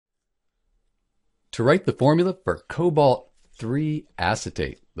To write the formula for cobalt 3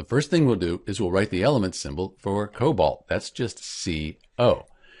 acetate, the first thing we'll do is we'll write the element symbol for cobalt. That's just CO.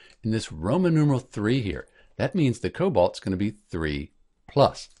 In this Roman numeral 3 here, that means the cobalt's going to be 3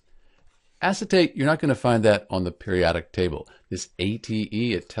 plus. Acetate, you're not going to find that on the periodic table. This ATE,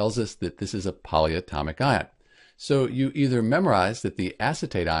 it tells us that this is a polyatomic ion. So you either memorize that the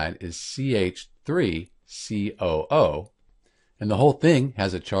acetate ion is CH3COO, and the whole thing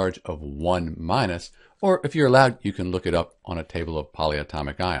has a charge of 1 minus, or if you're allowed, you can look it up on a table of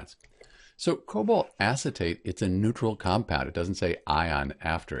polyatomic ions. So cobalt acetate, it's a neutral compound. It doesn't say ion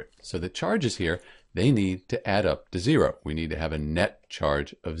after it. So the charges here, they need to add up to 0. We need to have a net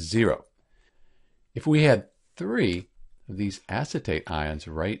charge of 0. If we had 3 of these acetate ions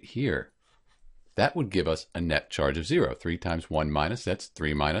right here, that would give us a net charge of 0. 3 times 1 minus, that's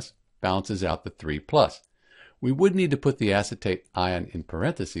 3 minus, balances out the 3 plus. We would need to put the acetate ion in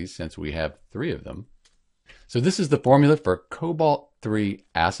parentheses since we have 3 of them. So this is the formula for cobalt 3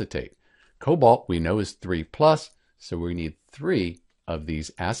 acetate. Cobalt we know is 3 plus, so we need 3 of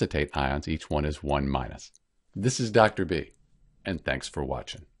these acetate ions. Each one is 1 minus. This is Dr. B, and thanks for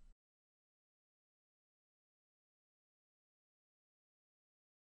watching.